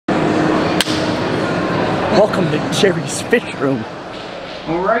Welcome to Jerry's Fish Room.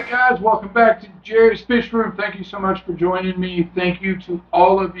 Alright guys, welcome back to Jerry's Fish Room. Thank you so much for joining me. Thank you to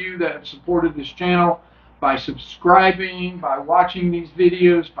all of you that have supported this channel by subscribing, by watching these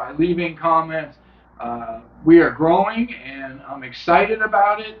videos, by leaving comments. We are growing and I'm excited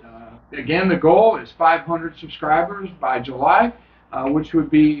about it. Again, the goal is 500 subscribers by July, which would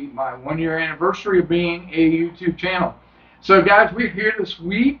be my 1-year anniversary of being a YouTube channel. So guys, we're here this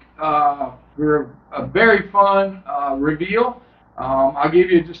week. We're a very fun reveal. I'll give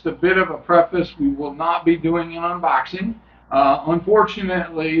you just a bit of a preface. We will not be doing an unboxing.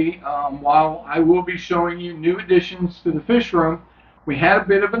 Unfortunately, while I will be showing you new additions to the fish room, we had a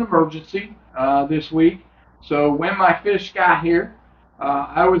bit of an emergency this week. So when my fish got here,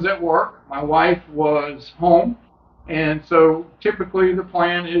 I was at work. My wife was home. And so typically the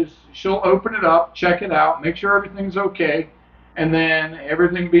plan is she'll open it up, check it out, make sure everything's okay. And then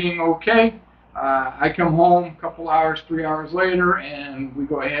everything being okay, I come home a couple hours, 3 hours later, and we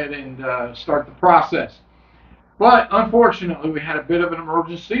go ahead and start the process. But unfortunately, we had a bit of an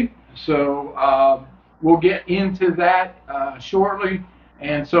emergency, so we'll get into that shortly.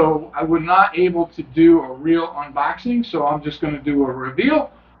 And so I was not able to do a real unboxing, so I'm just going to do a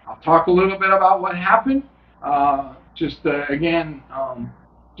reveal. I'll talk a little bit about what happened. Again,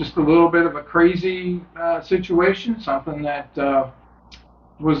 just a little bit of a crazy situation, something that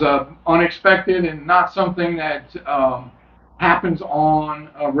was unexpected and not something that happens on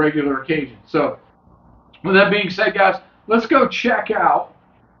a regular occasion. So with that being said, guys, let's go check out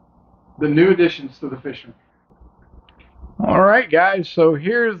the new additions to the fish room. All right, guys, so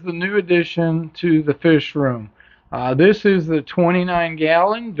here's the new addition to the fish room. This is the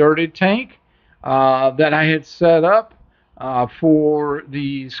 29-gallon dirted tank that I had set up for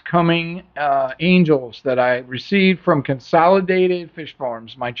these coming angels that I received from Consolidated Fish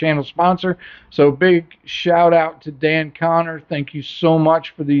Farms, my channel sponsor. So big shout out to Dan Connor. Thank you so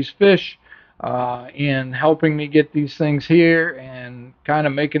much for these fish and helping me get these things here and kind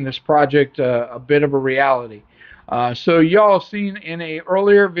of making this project a bit of a reality. So y'all seen in a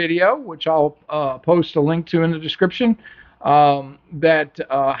earlier video, which I'll post a link to in the description, that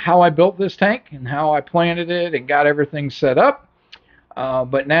how I built this tank and how I planted it and got everything set up.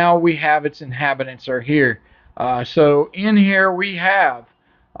 But now we have its inhabitants are here. So in here we have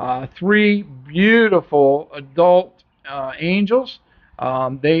 3 beautiful adult angels.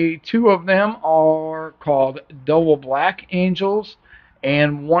 Two of them are called double black angels,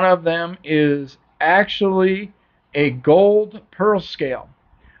 and one of them is actually a gold pearl scale.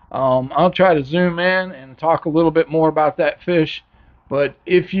 I'll try to zoom in and talk a little bit more about that fish, but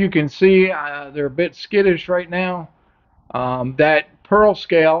if you can see, they're a bit skittish right now. That pearl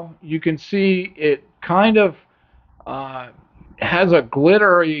scale, you can see it kind of has a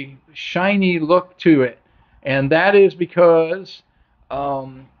glittery, shiny look to it, and that is because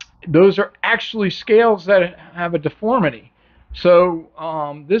those are actually scales that have a deformity. So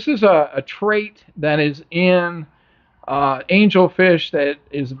this is a trait that is in angelfish that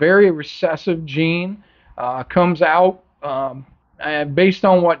is very recessive gene, comes out based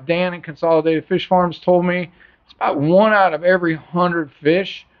on what Dan and Consolidated Fish Farms told me. It's about 1 out of every 100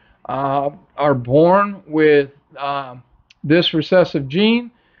 fish are born with this recessive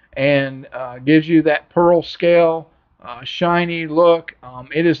gene, and gives you that pearl scale, shiny look.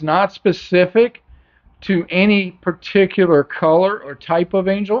 It is not specific to any particular color or type of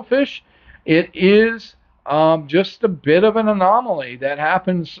angelfish. It is just a bit of an anomaly that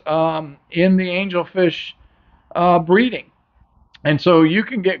happens in the angelfish breeding. And so you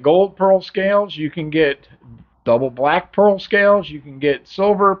can get gold pearl scales, you can get double black pearl scales, you can get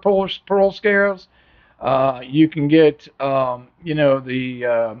silver pearl scales, you can get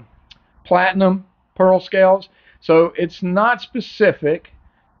the platinum pearl scales. So it's not specific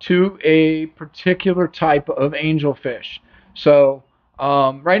to a particular type of angelfish. So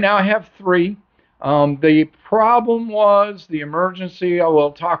right now I have 3. The problem was the emergency. I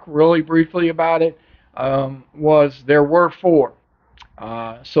will talk really briefly about it. Was there were 4.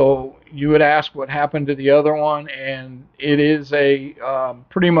 So you would ask what happened to the other one, and it is a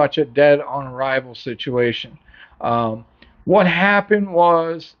pretty much a dead on arrival situation. What happened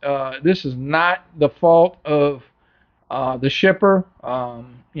was this is not the fault of the shipper,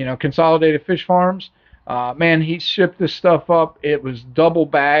 Consolidated Fish Farms. Man, he shipped this stuff up. It was double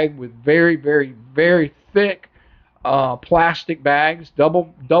bagged with very, very, very thick plastic bags,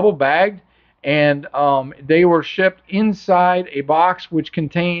 double bagged, and they were shipped inside a box which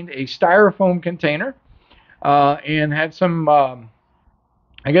contained a styrofoam container and had some,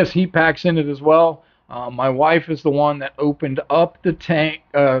 I guess, heat packs in it as well. My wife is the one that opened up the tank,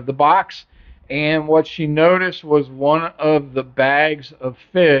 the box, and what she noticed was one of the bags of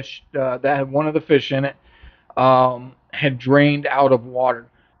fish that had one of the fish in it had drained out of water.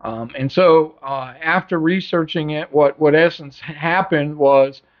 And so after researching it, what essence happened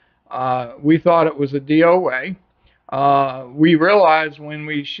was we thought it was a DOA. We realized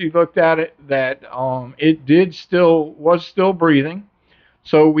when she looked at it that it was still breathing.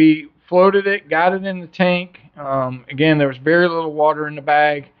 So we floated it, got it in the tank. Again, there was very little water in the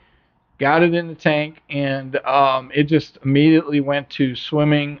bag. Got it in the tank, and it just immediately went to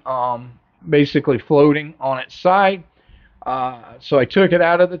swimming, basically floating on its side. So I took it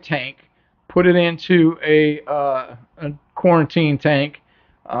out of the tank, put it into a quarantine tank,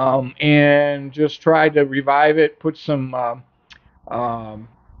 and just tried to revive it. Put some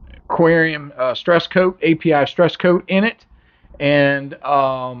Aquarium stress coat, API stress coat in it, and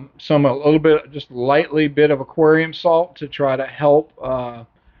a little bit, just lightly bit of aquarium salt to try to help,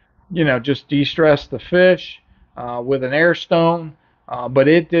 just de-stress the fish with an air stone. But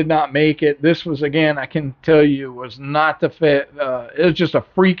it did not make it. This was, again, I can tell you, was not the fit. It was just a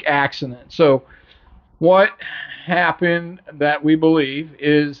freak accident. So what happened that we believe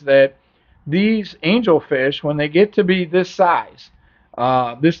is that these angelfish, when they get to be this size,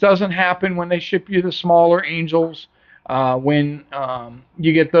 this doesn't happen when they ship you the smaller angels. When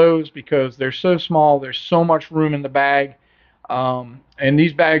you get those, because they're so small, there's so much room in the bag. And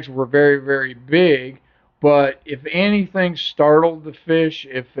these bags were very, very big. But if anything startled the fish,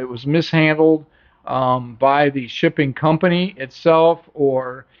 if it was mishandled by the shipping company itself,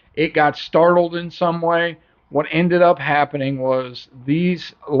 or it got startled in some way, what ended up happening was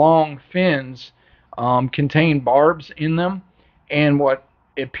these long fins contained barbs in them. And what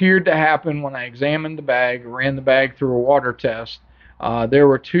appeared to happen when I examined the bag, ran the bag through a water test, there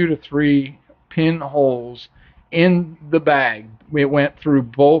were 2 to 3 pinholes in the bag. It went through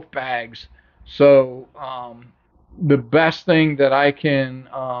both bags. So the best thing that I can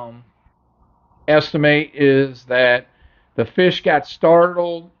estimate is that the fish got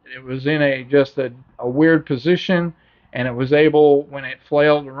startled. It was in just a weird position, and it was able, when it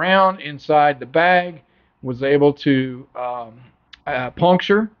flailed around inside the bag, was able to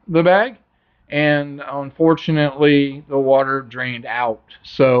puncture the bag, and unfortunately the water drained out.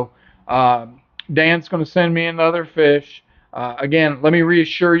 So Dan's going to send me another fish. Again, let me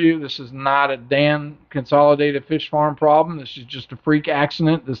reassure you, this is not a Dan Consolidated Fish Farm problem. This is just a freak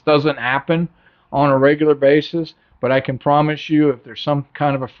accident. This doesn't happen on a regular basis, but I can promise you, if there's some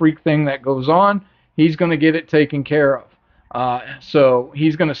kind of a freak thing that goes on, he's going to get it taken care of. So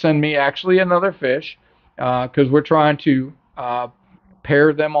he's going to send me actually another fish, because we're trying to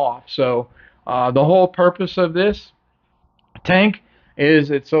pair them off. So the whole purpose of this tank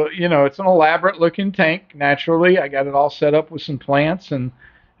is it's an elaborate looking tank. Naturally, I got it all set up with some plants and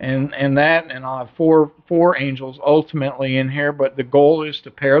I'll have four angels ultimately in here, but the goal is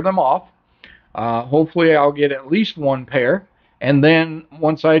to pair them off. Hopefully I'll get at least one pair, and then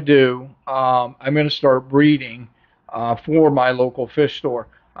once I do, I'm going to start breeding for my local fish store.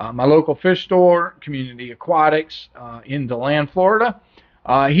 My local fish store, Community Aquatics, in DeLand, Florida.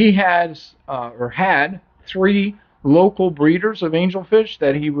 He has or had 3 local breeders of angelfish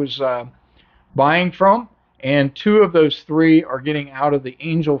that he was buying from, and 2 of those 3 are getting out of the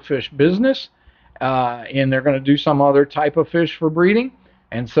angelfish business, and they're going to do some other type of fish for breeding.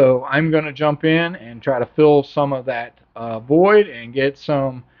 And so I'm going to jump in and try to fill some of that void and get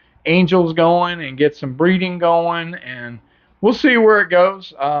some angels going and get some breeding going, and we'll see where it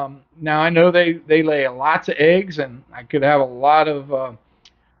goes. Now I know they lay lots of eggs, and I could have a lot of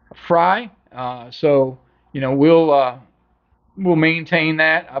fry. So we'll maintain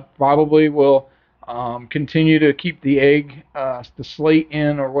that. I probably will continue to keep the the slate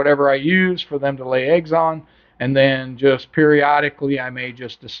in, or whatever I use for them to lay eggs on, and then just periodically I may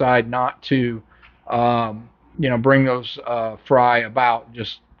just decide not to bring those fry about.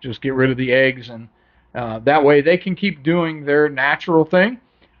 Just get rid of the eggs, and that way they can keep doing their natural thing.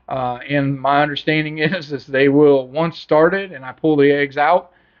 And my understanding is they will, once started and I pull the eggs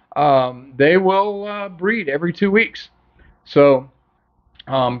out, they will breed every 2 weeks. So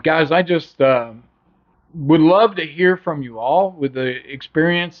guys, I just would love to hear from you all with the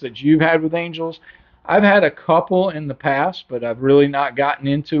experience that you've had with angels. I've had a couple in the past, but I've really not gotten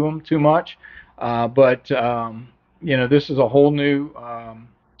into them too much. But this is a whole new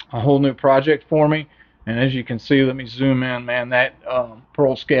project for me. And as you can see, let me zoom in, man. That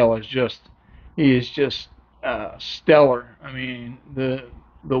pearl scale is just stellar. I mean,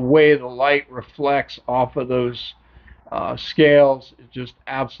 the way the light reflects off of those scales is just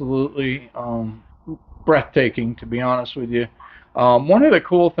absolutely breathtaking, to be honest with you. One of the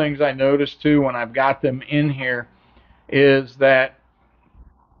cool things I noticed too when I've got them in here is that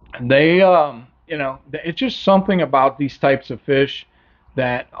they, you know, it's just something about these types of fish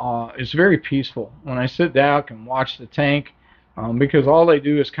that is very peaceful. When I sit down and watch the tank, because all they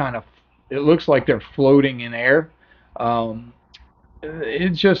do is kind of, it looks like they're floating in air. Um,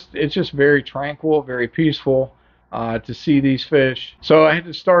 it's just very tranquil, very peaceful to see these fish. So I had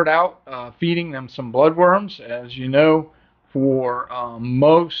to start out feeding them some bloodworms. As you know, for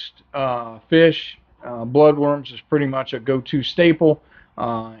most fish, bloodworms is pretty much a go-to staple.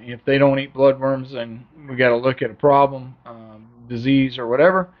 If they don't eat bloodworms, then we got to look at a problem, disease or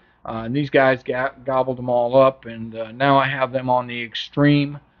whatever. And these guys gobbled them all up, and now I have them on the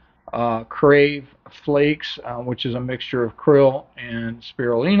Xtreme Crave Flakes, which is a mixture of krill and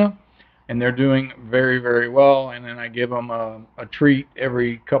spirulina, and they're doing very, very well. And then I give them a treat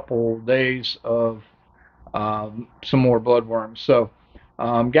every couple days of some more bloodworms. So,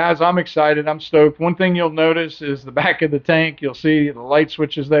 guys, I'm excited. I'm stoked. One thing you'll notice is the back of the tank. You'll see the light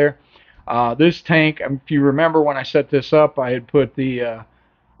switches there. This tank, if you remember when I set this up, I had put the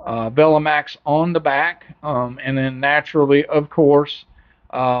Velamax on the back, and then naturally, of course,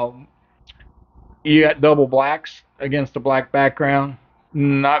 you got double blacks against a black background.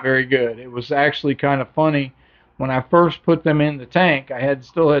 Not very good. It was actually kind of funny when I first put them in the tank. I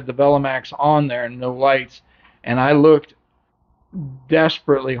still had the Velamax on there and no lights, and I looked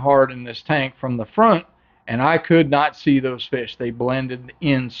desperately hard in this tank from the front, and I could not see those fish. They blended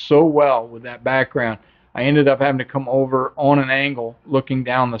in so well with that background. I ended up having to come over on an angle looking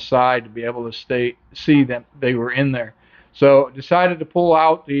down the side to be able to see that they were in there. So decided to pull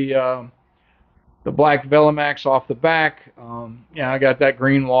out the black Velamax off the back. Yeah, I got that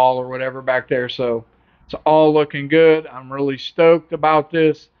green wall or whatever back there, so it's all looking good. I'm really stoked about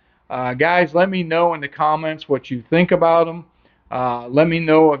this. Guys, let me know in the comments what you think about them. Let me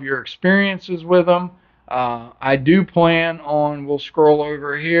know of your experiences with them. I do plan on, we'll scroll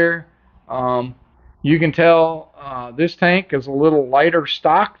over here. You can tell this tank is a little lighter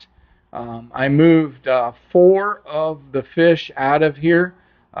stocked. I moved 4 of the fish out of here.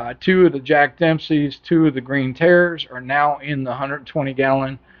 2 of the Jack Dempseys, 2 of the Green Terrors are now in the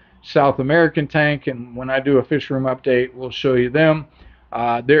 120-gallon South American tank, and when I do a fish room update, we'll show you them.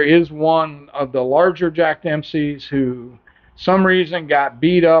 There is one of the larger Jack Dempseys who some reason got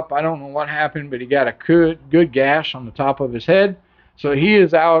beat up. I don't know what happened, but he got a good gash on the top of his head. So he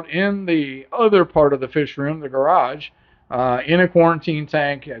is out in the other part of the fish room, the garage, in a quarantine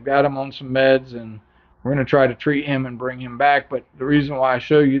tank. I've got him on some meds, and we're going to try to treat him and bring him back. But the reason why I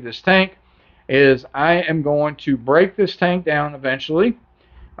show you this tank is I am going to break this tank down eventually,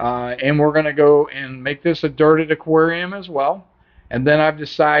 and we're going to go and make this a dirted aquarium as well. And then I've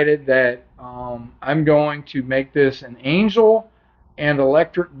decided that I'm going to make this an angel and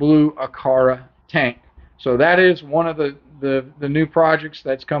electric blue Acara tank. So that is one of the new projects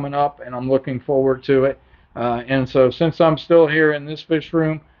that's coming up, and I'm looking forward to it. And so since I'm still here in this fish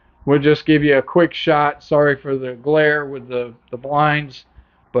room, we'll just give you a quick shot. Sorry for the glare with the blinds,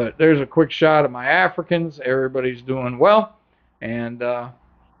 but there's a quick shot of my Africans. Everybody's doing well, and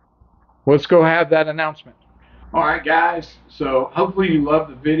let's go have that announcement. All right, guys, so hopefully you love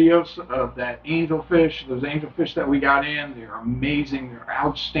the videos of that angelfish, those angelfish that we got in. They're amazing. They're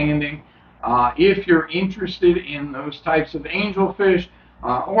outstanding. If you're interested in those types of angelfish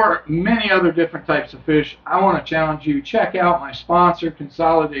or many other different types of fish, I want to challenge you. Check out my sponsor,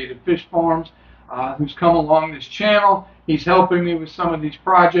 Consolidated Fish Farms, who's come along this channel. He's helping me with some of these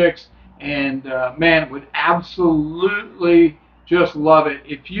projects, and man, would absolutely just love it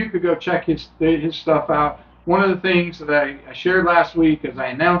if you could go check his stuff out. One of the things that I shared last week as I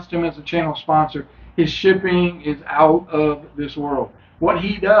announced him as a channel sponsor, his shipping is out of this world. What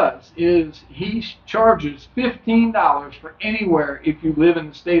he does is he charges $15 for anywhere if you live in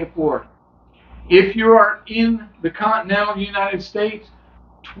the state of Florida. If you are in the continental United States,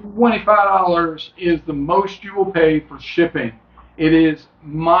 $25 is the most you will pay for shipping. It is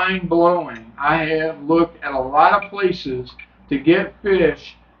mind-blowing. I have looked at a lot of places to get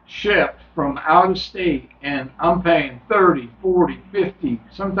fish shipped from out of state, and I'm paying $30, $40, $50,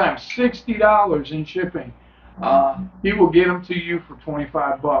 sometimes $60 in shipping. He will get them to you for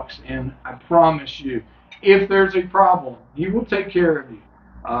 25 bucks, and I promise you, if there's a problem, he will take care of you.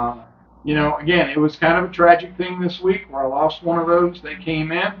 You know, again, it was kind of a tragic thing this week where I lost one of those. They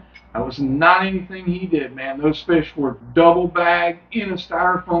came in. That was not anything he did, man. Those fish were double bagged in a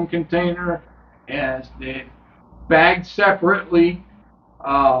styrofoam container, and they bagged separately.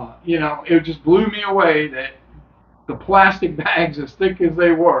 You know, it just blew me away that the plastic bags, as thick as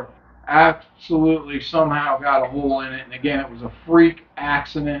they were, absolutely somehow got a hole in it. And again, it was a freak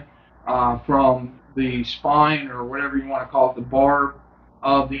accident from the spine, or whatever you want to call it, the barb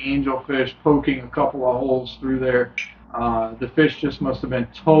of the angelfish poking a couple of holes through there. The fish just must have been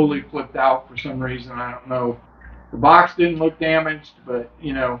totally flipped out for some reason. I don't know. The box didn't look damaged, but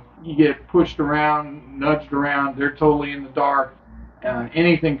you know, you get pushed around, nudged around, they're totally in the dark.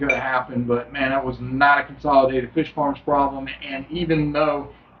 Anything could have happened, but man, that was not a Consolidated Fish Farms problem. And even though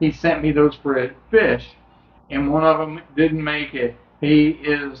he sent me those fish, and one of them didn't make it, he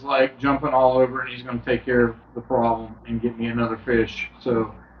is like jumping all over, and he's going to take care of the problem and get me another fish.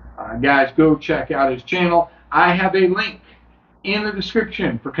 So, guys, go check out his channel. I have a link in the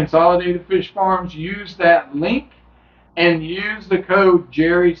description for Consolidated Fish Farms. Use that link and use the code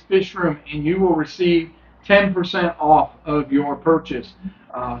Jerry's Fish Room, and you will receive 10% off of your purchase.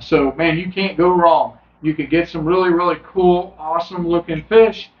 So, man, you can't go wrong. You can get some really, really cool, awesome looking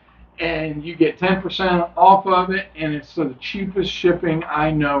fish, and you get 10% off of it, and it's the cheapest shipping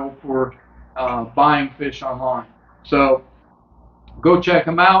I know for buying fish online. So go check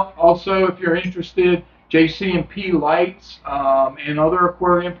them out. Also, if you're interested, JC&P lights and other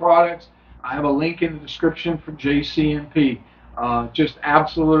aquarium products, I have a link in the description for JC&P. Just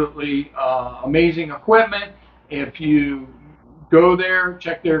absolutely amazing equipment. If you go there,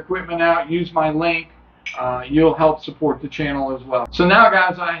 check their equipment out, use my link, you'll help support the channel as well. So now,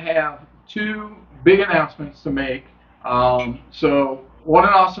 guys, I have two big announcements to make. So what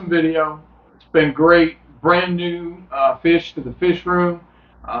an awesome video. It's been great. Brand new fish to the fish room,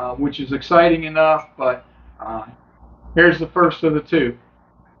 which is exciting enough, but here's the first of the two.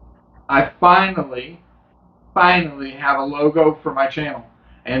 I finally have a logo for my channel.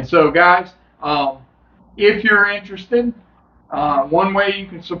 And so, guys, if you're interested, one way you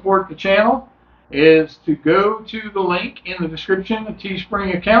can support the channel is to go to the link in the description, the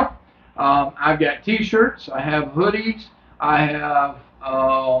Teespring account. I've got t-shirts, I have hoodies, I have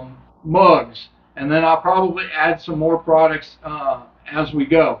mugs, and then I'll probably add some more products as we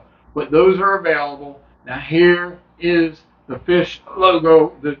go. But those are available. Now here is the fish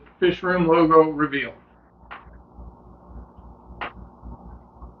logo, the fish room logo reveal.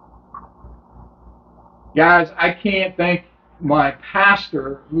 Guys, I can't thank my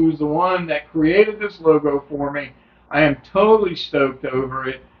pastor, who's the one that created this logo for me. I am totally stoked over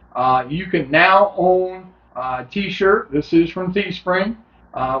it. You can now own a t-shirt. This is from Teespring.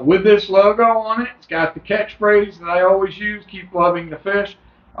 With this logo on it, it's got the catchphrase that I always use, keep loving the fish.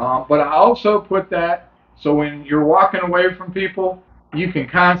 But I also put that so when you're walking away from people, you can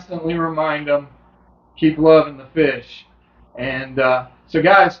constantly remind them, keep loving the fish. And so,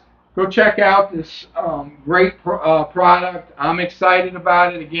 guys, go check out this great product. I'm excited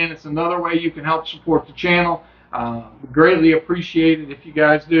about it. Again, it's another way you can help support the channel. Greatly appreciate it if you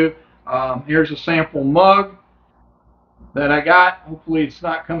guys do. Here's a sample mug that I got. Hopefully it's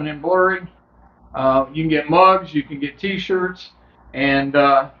not coming in blurry. You can get mugs, you can get t-shirts, and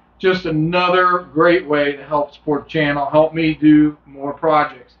just another great way to help support the channel, help me do more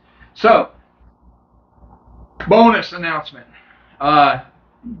projects. So, bonus announcement. My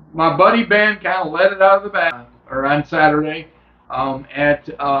buddy Ben kind of let it out of the bag on Saturday at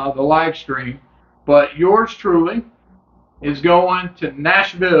the live stream, but yours truly is going to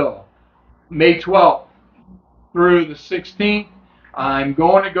Nashville May 12th through the 16th. I'm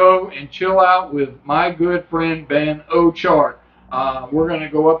going to go and chill out with my good friend Ben Ochart. We're going to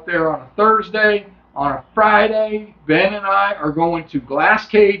go up there on a Thursday. On a Friday, Ben and I are going to Glass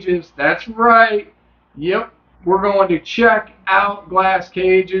Cages. That's right. Yep. We're going to check out Glass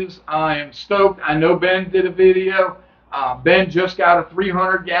Cages. I am stoked. I know Ben did a video. Ben just got a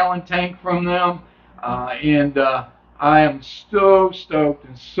 300-gallon tank from them. And I am so stoked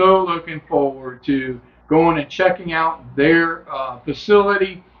and so looking forward to going and checking out their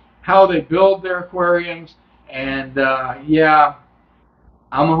facility, how they build their aquariums. And yeah,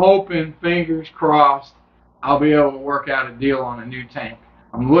 I'm hoping, fingers crossed, I'll be able to work out a deal on a new tank.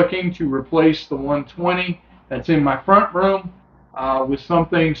 I'm looking to replace the 120 that's in my front room with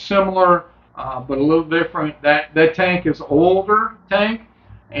something similar, but a little different. That tank is an older tank,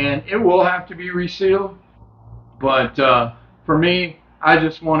 and it will have to be resealed. But for me, I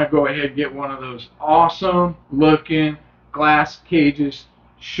just want to go ahead and get one of those awesome looking Glass Cages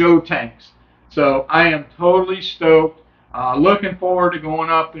show tanks. So I am totally stoked. Looking forward to going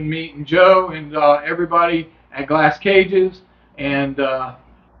up and meeting Joe and everybody at Glass Cages. And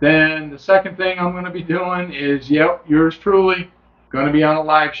then the second thing I'm going to be doing is, yep, yours truly, going to be on a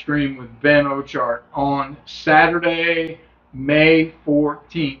live stream with Ben Ochart on Saturday, May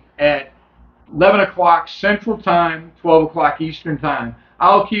 14th at 11 o'clock Central Time, 12 o'clock Eastern Time.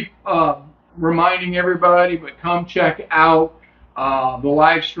 I'll keep reminding everybody, but come check out the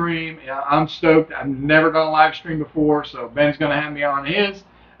live stream. Yeah, I'm stoked. I've never done a live stream before, so Ben's going to have me on his.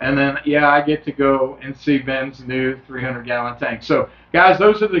 And then, yeah, I get to go and see Ben's new 300-gallon tank. So, guys,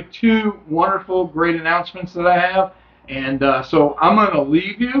 those are the two wonderful, great announcements that I have. And so I'm going to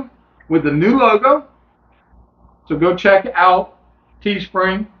leave you with the new logo. So go check out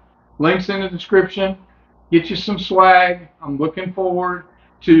Teespring. Links in the description. Get you some swag. I'm looking forward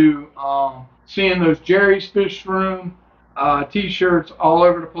to seeing those Jerry's Fish Room t-shirts all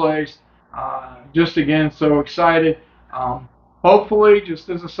over the place. Just again, so excited. Hopefully, just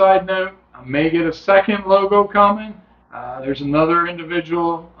as a side note, I may get a second logo coming. There's another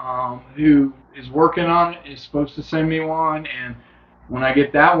individual who is working on it, is supposed to send me one, and when I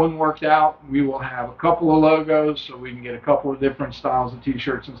get that one worked out, we will have a couple of logos so we can get a couple of different styles of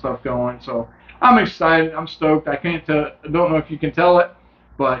t-shirts and stuff going. So I'm excited. I'm stoked. I don't know if you can tell it,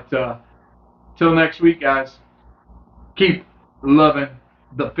 but till next week, guys, keep loving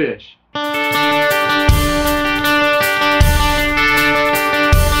the fish.